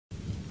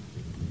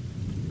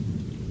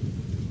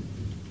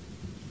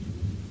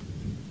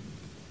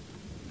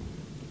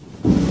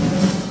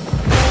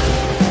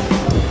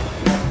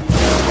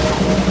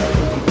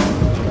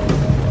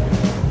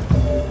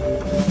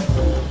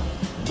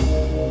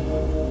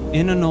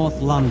Inner North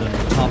London,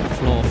 top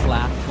floor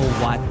flat, all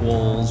white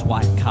walls,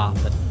 white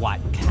carpet,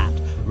 white cat,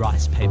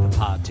 rice paper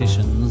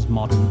partitions,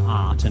 modern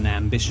art and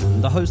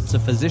ambition. The host's a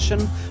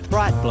physician,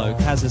 bright bloke,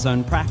 has his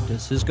own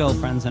practice, his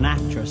girlfriend's an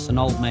actress, an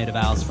old mate of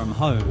ours from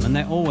home, and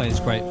they're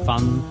always great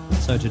fun,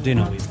 so to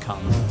dinner we've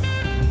come.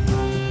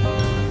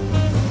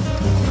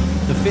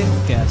 The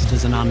fifth guest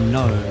is an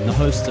unknown. The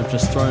hosts have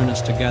just thrown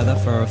us together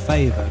for a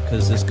favour,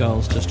 because this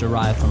girl's just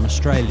arrived from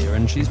Australia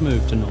and she's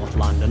moved to North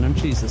London and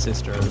she's the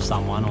sister of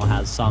someone or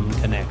has some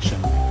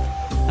connection.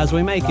 As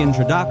we make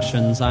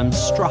introductions, I'm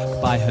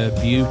struck by her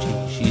beauty.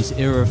 She's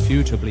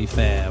irrefutably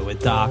fair,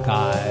 with dark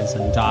eyes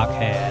and dark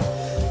hair.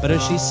 But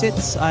as she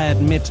sits, I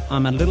admit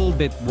I'm a little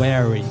bit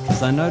wary,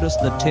 because I notice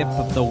the tip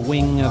of the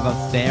wing of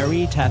a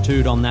fairy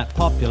tattooed on that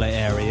popular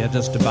area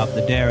just above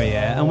the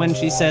derriere, and when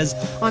she says,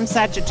 "I'm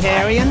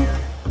Sagittarian,"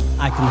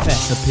 I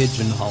confess a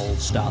pigeonhole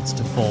starts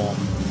to form,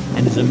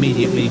 and is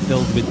immediately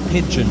filled with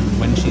pigeon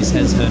when she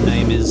says her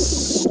name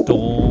is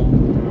Storm.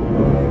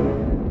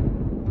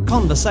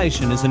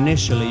 Conversation is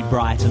initially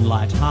bright and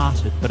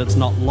light-hearted, but it's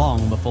not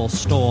long before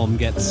Storm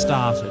gets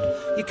started.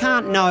 "You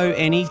can't know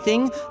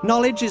anything.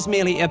 Knowledge is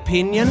merely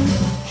opinion,"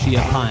 she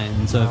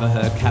opines over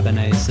her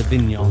Cabernet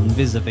Sauvignon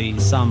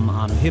vis-a-vis some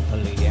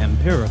unhippily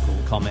empirical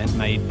comment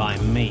made by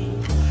me.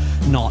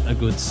 Not a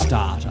good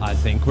start, I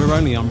think. We're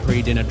only on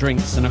pre-dinner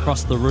drinks, and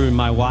across the room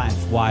my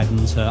wife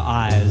widens her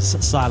eyes,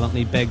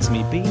 silently begs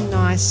me, "Be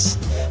nice."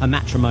 A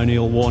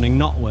matrimonial warning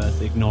not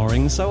worth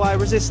ignoring, so I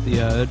resist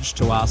the urge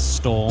to ask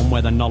Storm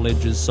whether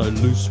knowledge is so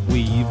loose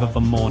weave of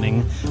a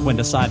morning when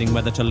deciding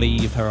whether to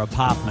leave her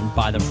apartment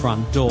by the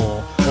front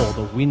door or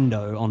the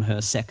window on her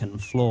second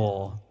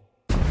floor.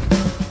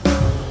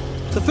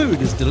 The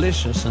food is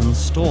delicious, and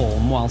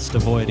Storm, whilst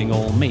avoiding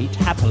all meat,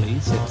 happily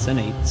sits and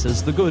eats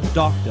as the good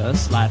doctor,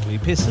 slightly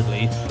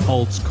pissedly,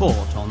 holds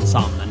court on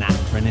some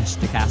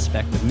anachronistic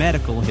aspect of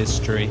medical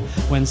history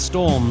when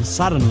Storm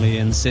suddenly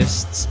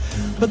insists,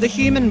 "But the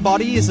human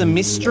body is a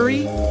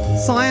mystery.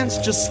 Science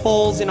just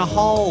falls in a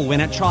hole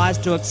when it tries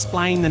to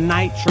explain the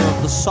nature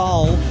of the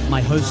soul."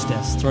 My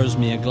hostess throws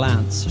me a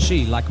glance.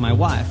 She, like my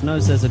wife,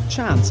 knows there's a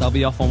chance I'll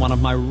be off on one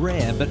of my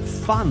rare but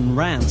fun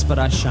rants, but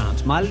I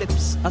shan't. My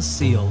lips are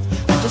sealed.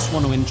 I just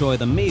want to enjoy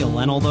the meal,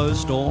 and although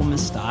Storm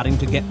is starting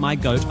to get my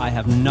goat, I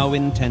have no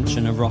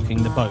intention of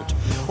rocking the boat.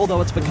 Although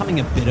it's becoming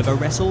a bit of a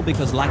wrestle,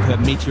 because like her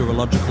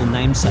meteorological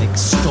namesake,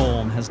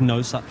 Storm has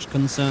no such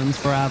concerns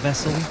for our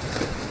vessel.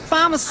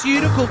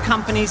 Pharmaceutical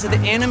companies are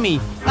the enemy.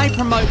 They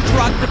promote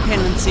drug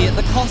dependency at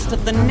the cost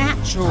of the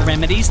natural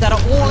remedies that are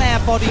all our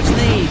bodies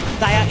need.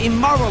 They are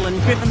immoral and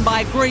driven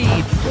by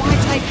greed. Why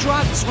take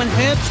drugs when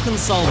herbs can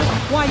solve it?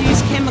 Why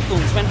use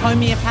chemicals when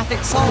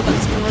homeopathic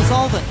solvents can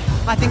resolve it?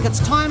 I think it's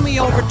time we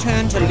all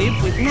return to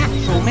live with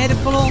natural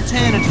medical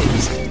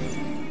alternatives.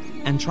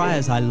 And try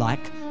as I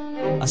like,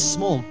 a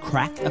small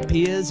crack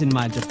appears in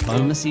my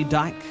diplomacy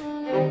dike.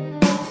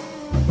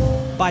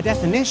 By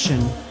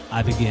definition,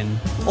 I begin,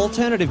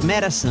 alternative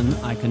medicine,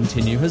 I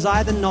continue, has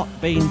either not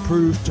been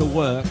proved to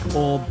work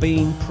or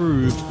been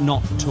proved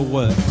not to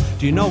work.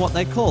 Do you know what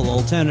they call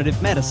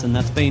alternative medicine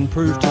that's been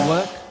proved to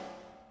work?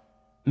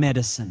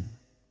 Medicine.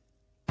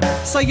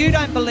 So you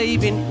don't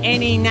believe in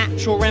any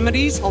natural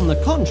remedies? On the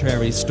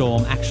contrary,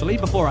 Storm, actually,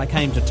 before I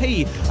came to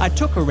tea, I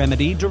took a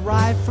remedy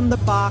derived from the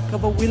bark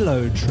of a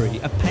willow tree,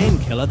 a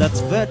painkiller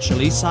that's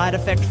virtually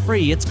side-effect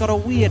free. It's got a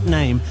weird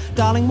name.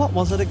 Darling, what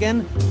was it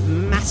again?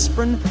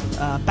 Masprin?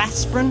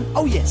 Basprin?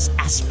 Oh yes,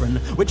 aspirin,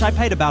 which I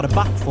paid about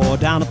 $1 for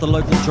down at the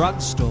local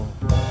drugstore.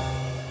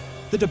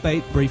 The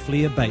debate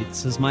briefly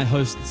abates as my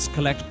hosts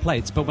collect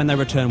plates, but when they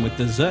return with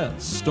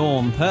desserts,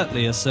 Storm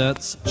pertly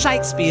asserts,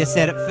 "Shakespeare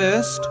said it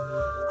first.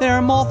 There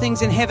are more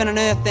things in heaven and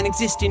earth than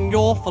exist in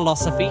your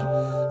philosophy.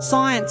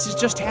 Science is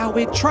just how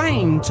we're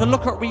trained to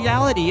look at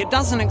reality. It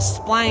doesn't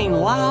explain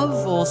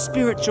love or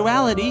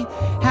spirituality.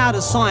 How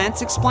does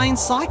science explain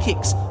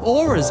psychics,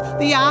 auras,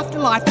 the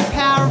afterlife, the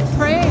power of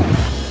prayer?"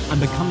 I'm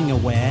becoming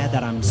aware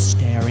that I'm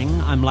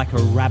staring. I'm like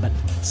a rabbit,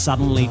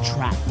 suddenly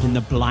trapped in the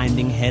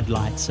blinding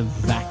headlights of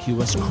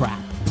vacuous crap.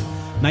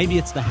 Maybe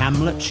it's the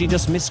Hamlet she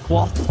just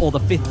misquaffed, or the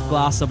 5th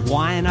glass of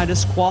wine I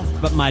just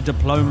quaffed, but my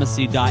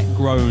diplomacy dike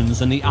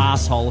groans, and the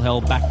arsehole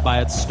held back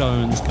by its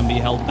stones can be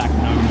held back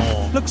no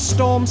more. Look,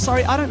 Storm,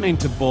 sorry, I don't mean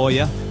to bore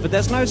you, but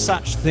there's no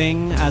such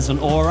thing as an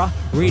aura.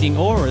 Reading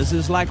auras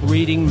is like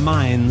reading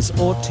minds,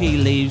 or tea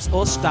leaves,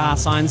 or star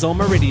signs, or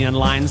meridian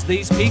lines.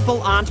 These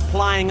people aren't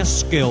plying a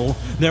skill.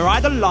 They're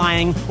either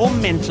lying or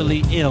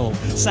mentally ill.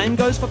 Same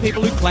goes for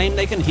people who claim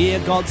they can hear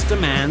God's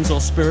demands, or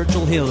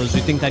spiritual healers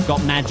who think they've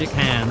got magic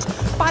hands.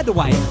 By the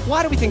way,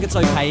 why do we think it's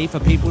okay for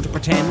people to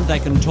pretend they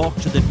can talk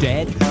to the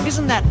dead?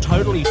 Isn't that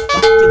totally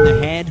fucked in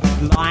the head?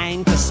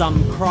 Lying to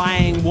some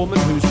crying woman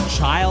whose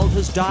child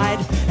has died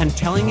and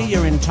telling you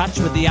you're in touch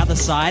with the other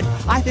side?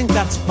 I think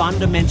that's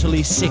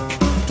fundamentally sick.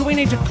 Do we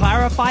need to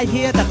clarify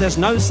here that there's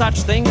no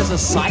such thing as a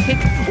psychic?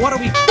 What are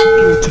we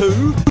f***ing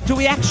to? Do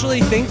we actually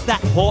think that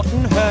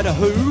Horton heard a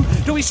who?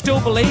 Do we still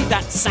believe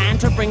that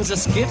Santa brings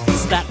us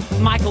gifts? That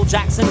Michael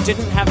Jackson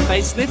didn't have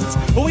facelifts?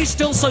 Are we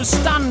still so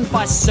stunned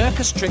by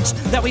circus tricks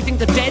that we think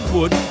the dead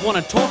would want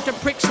to talk to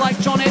pricks like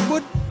John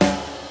Edward?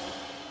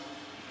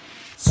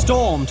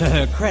 Storm, to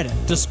her credit,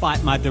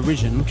 despite my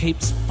derision,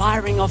 keeps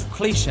firing off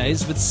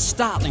cliches with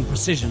startling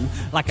precision,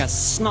 like a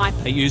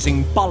sniper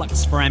using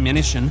bollocks for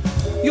ammunition.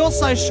 You're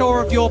so sure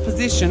of your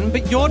position,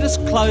 but you're just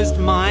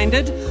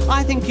closed-minded.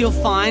 I think you'll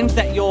find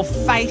that your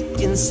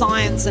faith in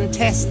science and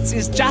tests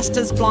is just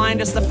as blind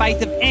as the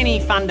faith of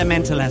any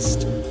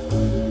fundamentalist.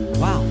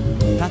 Wow,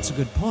 that's a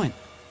good point.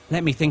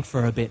 Let me think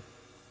for a bit.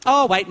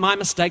 Oh, wait, my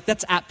mistake.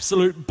 That's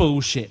absolute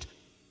bullshit.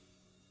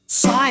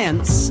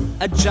 Science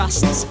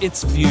adjusts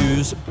its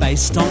views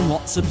based on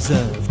what's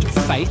observed.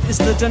 Faith is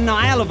the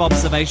denial of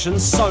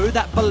observations so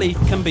that belief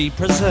can be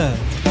preserved.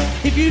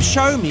 If you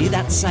show me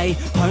that, say,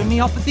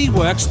 homeopathy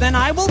works, then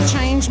I will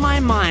change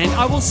my mind.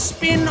 I will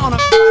spin on a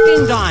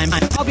fucking dime.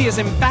 I'll be as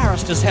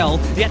embarrassed as hell,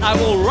 yet I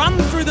will run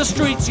through the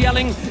streets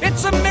yelling,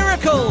 "It's a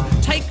miracle!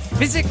 Take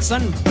physics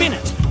and bin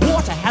it!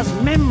 Water has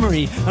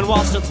memory, and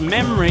whilst its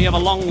memory of a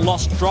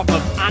long-lost drop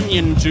of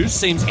onion juice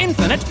seems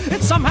infinite,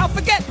 it somehow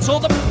forgets all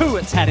the poo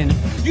it's had in it.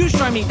 You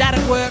show me that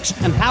it works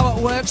and how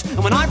it works,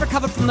 and when I've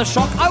recovered from the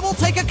shock, I will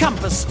take a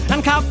compass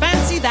and carve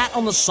fancy that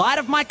on the side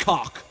of my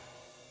cock."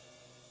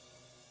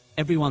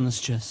 Everyone's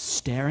just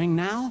staring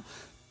now,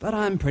 but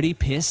I'm pretty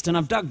pissed and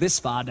I've dug this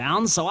far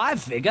down, so I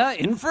figure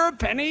in for a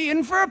penny,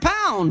 in for a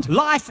pound.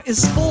 Life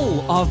is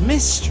full of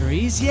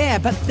mysteries, yeah,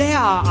 but there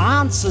are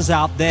answers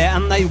out there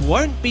and they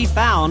won't be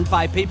found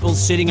by people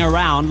sitting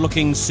around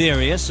looking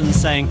serious and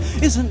saying,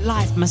 "Isn't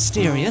life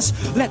mysterious?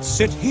 Let's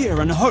sit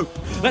here and hope.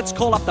 Let's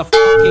call up the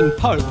fucking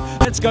Pope.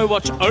 Let's go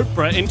watch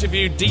Oprah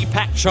interview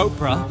Deepak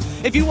Chopra."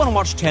 If you want to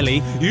watch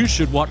telly, you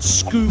should watch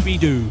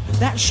Scooby-Doo.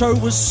 That show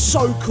was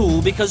so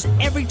cool because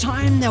every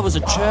time there was a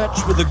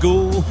church with a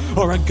ghoul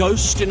or a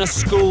ghost in a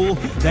school,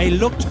 they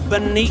looked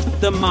beneath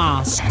the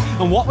mask.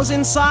 And what was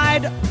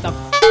inside? The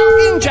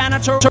fucking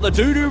janitor, the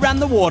dude who ran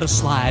the water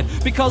slide.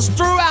 Because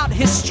throughout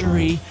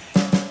history,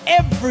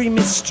 every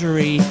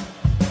mystery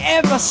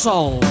ever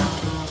solved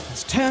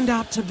has turned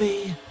out to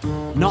be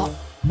not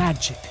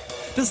magic.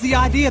 Does the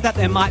idea that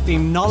there might be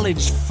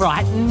knowledge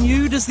frighten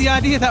you? Does the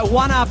idea that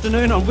one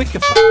afternoon on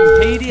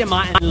Wikipedia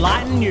might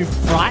enlighten you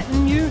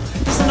frighten you?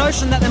 Does the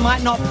notion that there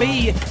might not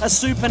be a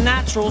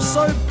supernatural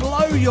so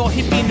blow your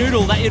hippie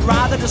noodle that you'd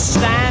rather just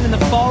stand in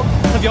the fog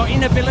of your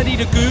inability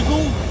to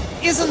Google?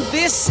 Isn't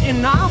this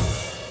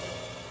enough?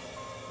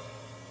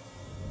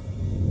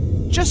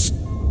 Just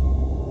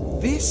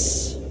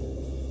this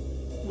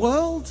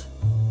world?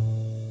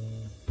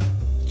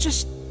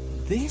 Just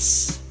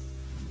this?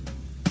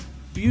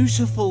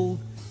 Beautiful,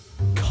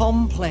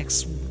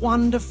 complex,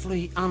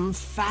 wonderfully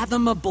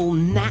unfathomable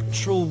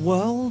natural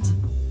world?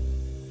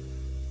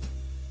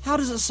 How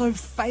does it so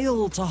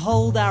fail to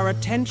hold our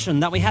attention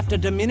that we have to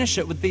diminish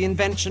it with the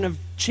invention of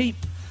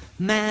cheap,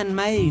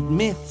 man-made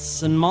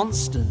myths and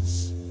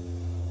monsters?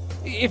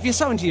 If you're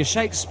so into your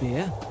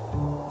Shakespeare,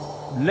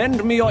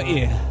 lend me your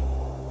ear.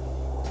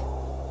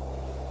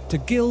 To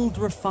gild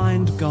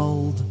refined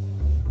gold,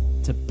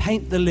 to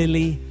paint the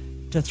lily,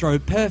 to throw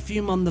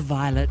perfume on the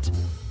violet,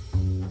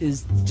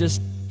 is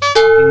just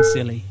fucking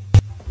silly.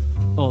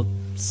 Or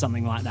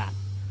something like that.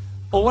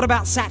 Or what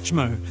about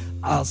Satchmo?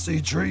 "I'll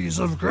see trees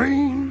of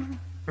green,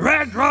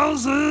 red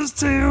roses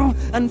too."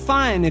 And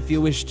fine if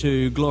you wish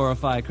to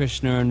glorify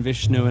Krishna and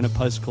Vishnu in a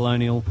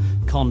post-colonial,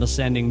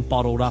 condescending,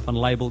 bottled up and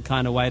labelled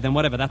kind of way, then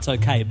whatever, that's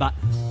okay. But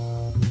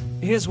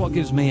here's what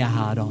gives me a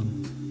hard-on.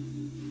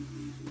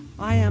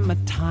 I am a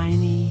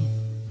tiny,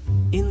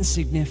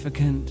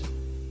 insignificant,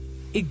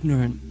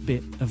 ignorant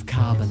bit of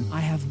carbon.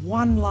 I have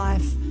one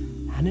life,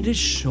 and it is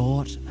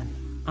short and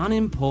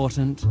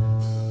unimportant.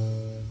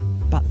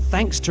 But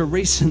thanks to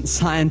recent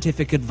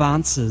scientific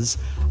advances,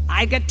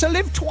 I get to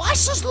live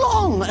twice as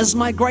long as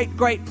my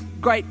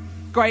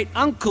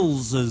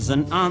great-great-great-great-uncles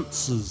and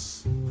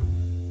aunts.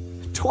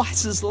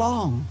 Twice as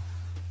long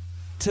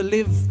to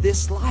live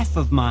this life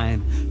of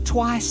mine.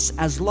 Twice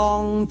as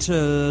long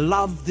to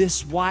love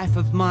this wife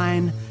of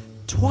mine.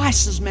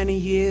 Twice as many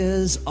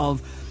years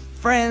of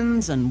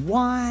friends and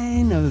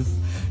wine, of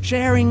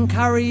sharing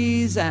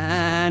curries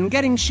and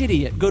getting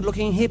shitty at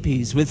good-looking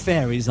hippies with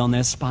fairies on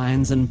their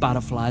spines and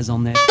butterflies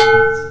on their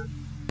titties.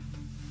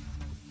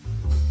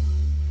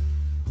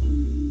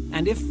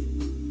 And if,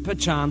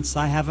 perchance,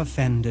 I have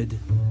offended,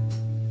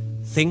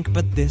 think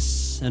but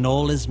this and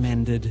all is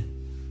mended.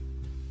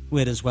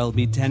 We'd as well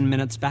be 10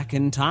 minutes back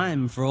in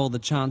time for all the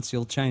chance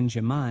you'll change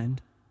your mind.